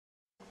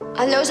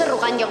El Lleó és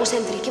arrogant i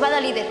egocèntric, i va de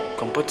líder.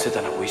 Com pots ser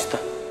tan egoista?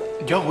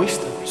 Jo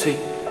egoista? Sí,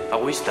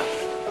 egoista.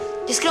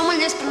 I es creu molt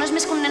llest, però no és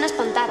més que un nen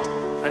espantat.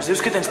 Ens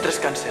dius que tens 3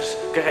 càncers,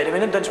 que gairebé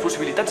no tens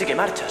possibilitats i que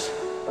marxes.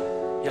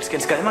 I els que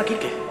ens quedem aquí,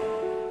 què?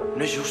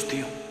 No és just,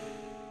 tio.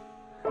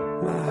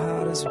 My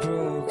heart is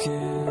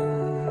broken.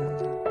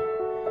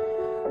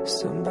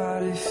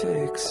 Somebody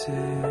fix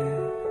it.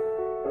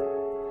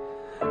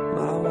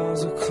 My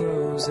walls are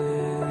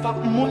closing. Fa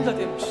molt de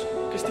temps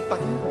que estic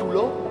patint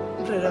dolor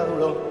rere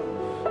dolor.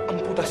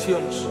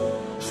 Amputacions,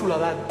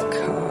 soledat.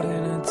 Caught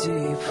in a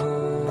deep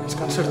hole. Tens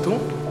càncer, tu?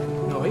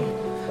 No, oi?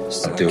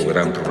 El teu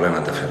gran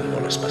problema t'ha fet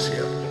molt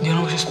especial. Jo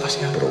no vull ser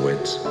especial. Però ho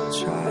ets.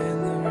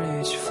 Trying to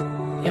reach for.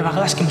 I a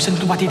vegades que em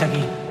sento petit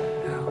aquí.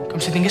 Com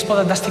si tingués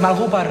por d'estimar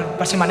algú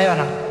per si me n'he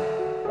d'anar.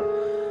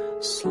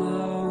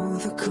 Slow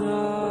the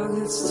clock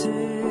that's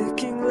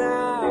ticking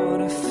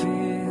loud. I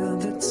feel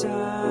the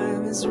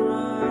time is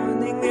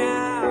running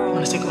out. Me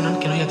n'estic adonant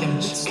que no hi ha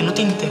temps, que no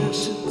tinc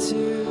temps.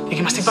 I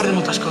que m'estic perdent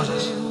moltes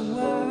coses.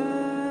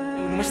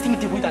 Només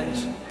tinc 18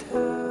 anys.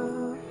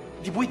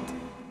 18.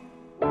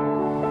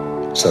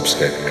 Saps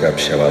que cap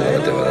xaval de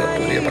la teva edat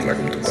podria parlar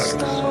com tu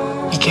parles.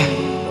 I què?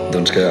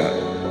 Doncs que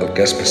el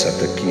que has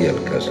passat aquí, el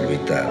que has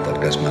lluitat, el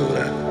que has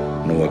madurat,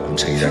 no ho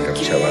aconseguirà cap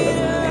xaval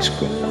en una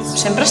disco.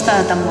 Sempre està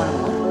de tan bon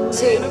humor.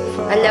 Sí,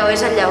 el Lleó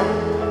és el Lleó.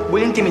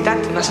 Vull intimitat,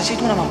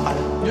 necessito una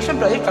mampada. Jo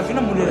sempre dic que al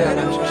final moriré de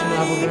cançó, si no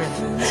d'avorriment.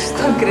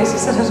 Quan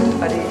creixis seràs un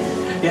perill.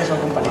 Ja sóc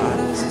un perill.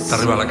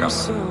 T'arriba a la cama.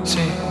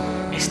 Sí,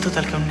 és tot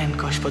el que un nen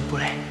coix pot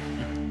voler.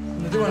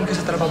 No diuen que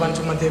s'atrapa abans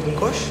un mentider que un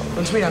coix?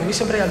 Doncs mira, a mi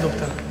sempre hi ha el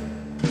dubte.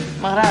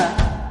 M'agrada.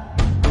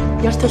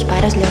 I els teus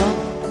pares, Lleó?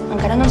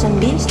 Encara no els hem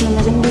vist,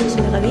 només hem vist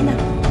la gavina.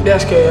 Ja,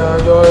 és que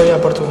jo ja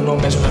porto 9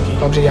 mesos aquí.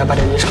 Cops i ja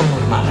parell, és com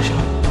normal, això.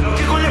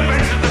 Què conya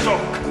penses que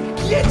soc?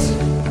 Qui ets?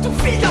 Tu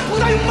fill de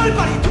puta i un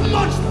malparit, un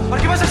monstre! Per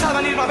què vas deixar de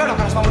venir-me a veure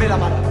quan es va morir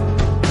la mare?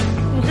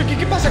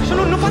 Què passa, que això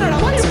no pararà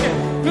mai o què?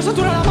 No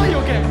s'aturarà mai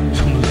o què?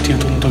 És un tio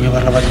tonto que va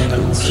rebatint de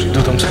curs i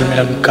tothom se'l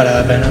mira amb cara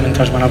de pena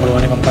mentre es van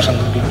aprovant i van passant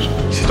de clars.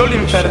 Si tot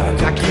l'infern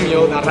de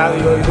quimio, de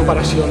ràdio i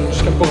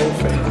d'operacions que hem pogut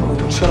fer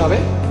funciona bé,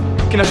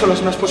 quines són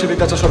les meves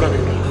possibilitats de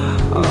sobreviure?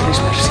 El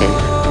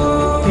 3%.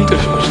 Un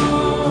 3%.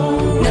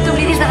 No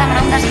t'oblidis de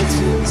demanar un desig.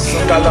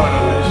 No cal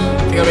demanar res.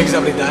 Tinc amics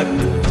de veritat,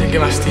 gent que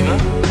m'estima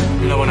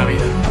i una bona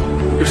vida.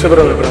 Jo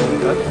sempre m'he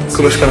preguntat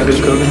com és que en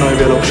aquells crocs no hi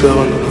havia l'opció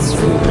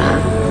d'abandonar.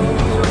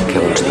 Què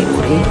vols dir,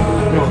 morir?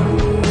 No,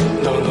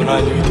 d'abandonar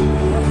la lluita.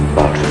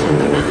 Vols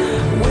abandonar?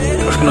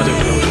 Però és que no tinc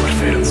raons per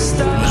fer-ho.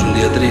 No és un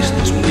dia trist,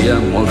 és un dia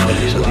molt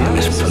feliç, el dia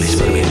més feliç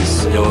per mi.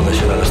 Lleó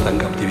deixarà d'estar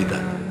en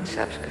captivitat.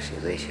 Saps que si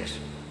ho deixes,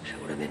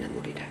 segurament et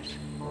moriràs.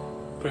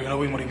 Però jo no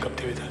vull morir en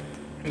captivitat.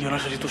 Jo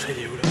necessito ser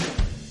lliure.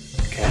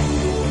 Què?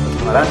 No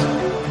tornaràs?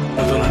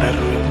 No tornaré,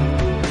 Rubén.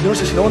 Jo no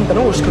sé si no ho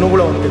enteneu o és que no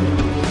voleu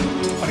entendre.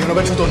 Perquè no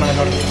penso tornar a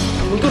Jordi.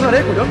 No tornaré,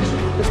 collons.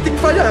 Estic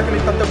fallada que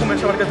m'intenta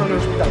convèncer perquè és al meu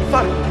hospital.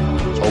 Fart.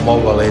 Sou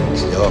molt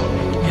valents, Lleó.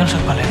 Jo no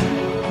soc valent.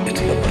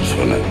 Ets la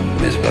persona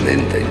més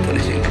valenta i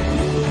intel·ligent que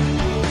conec.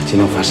 Si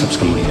no ho fas, saps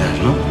que moriràs,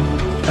 no?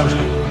 Ja ho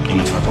sé. I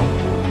no et fa por?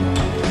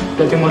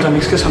 Ja tinc molts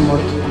amics que s'han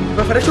mort.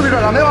 Prefereixo viure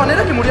a la meva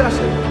manera que morir a la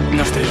seva.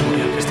 No és trist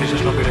morir, el que és trist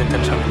és no viure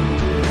intensament.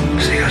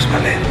 Sigues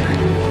valent.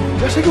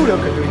 Ja sé que voleu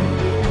que lluïi,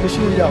 que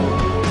sigui un lleó,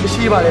 que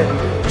sigui valent.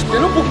 Però és que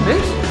ja no puc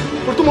més.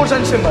 Porto molts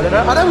anys sent valent,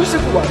 ara vull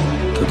ser covard.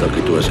 Tot el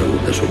que tu has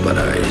hagut de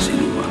superar és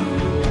inhumà.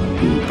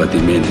 Un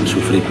patiment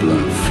insofrible,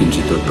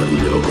 fins i tot per un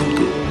lleó com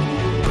tu.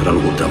 Per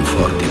algú tan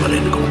fort i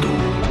valent com tu.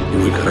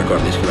 I vull que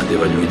recordis que la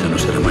teva lluita no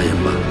serà mai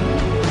en va.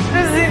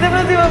 Necessitem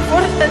la teva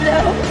força,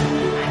 Lleó.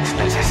 Ens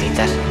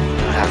necessites,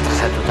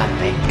 nosaltres a tu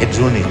també.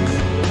 Ets únic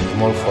i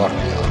molt fort,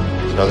 Lleó.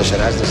 I no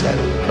deixaràs de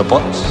ser-ho. No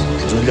pots,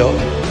 ets un lleó.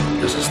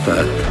 Has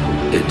estat,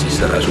 ets i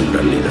seràs un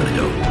gran líder,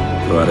 Lleó.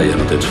 Però ara ja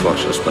no tens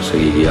forces per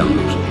seguir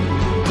guiant-los.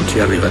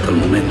 Potser ha arribat el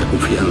moment de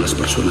confiar en les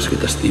persones que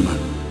t'estimen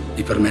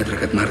i permetre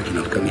que et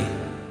marquin el camí.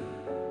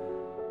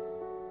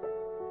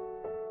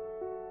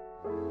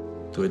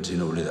 Tu ets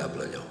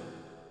inoblidable, Lleó.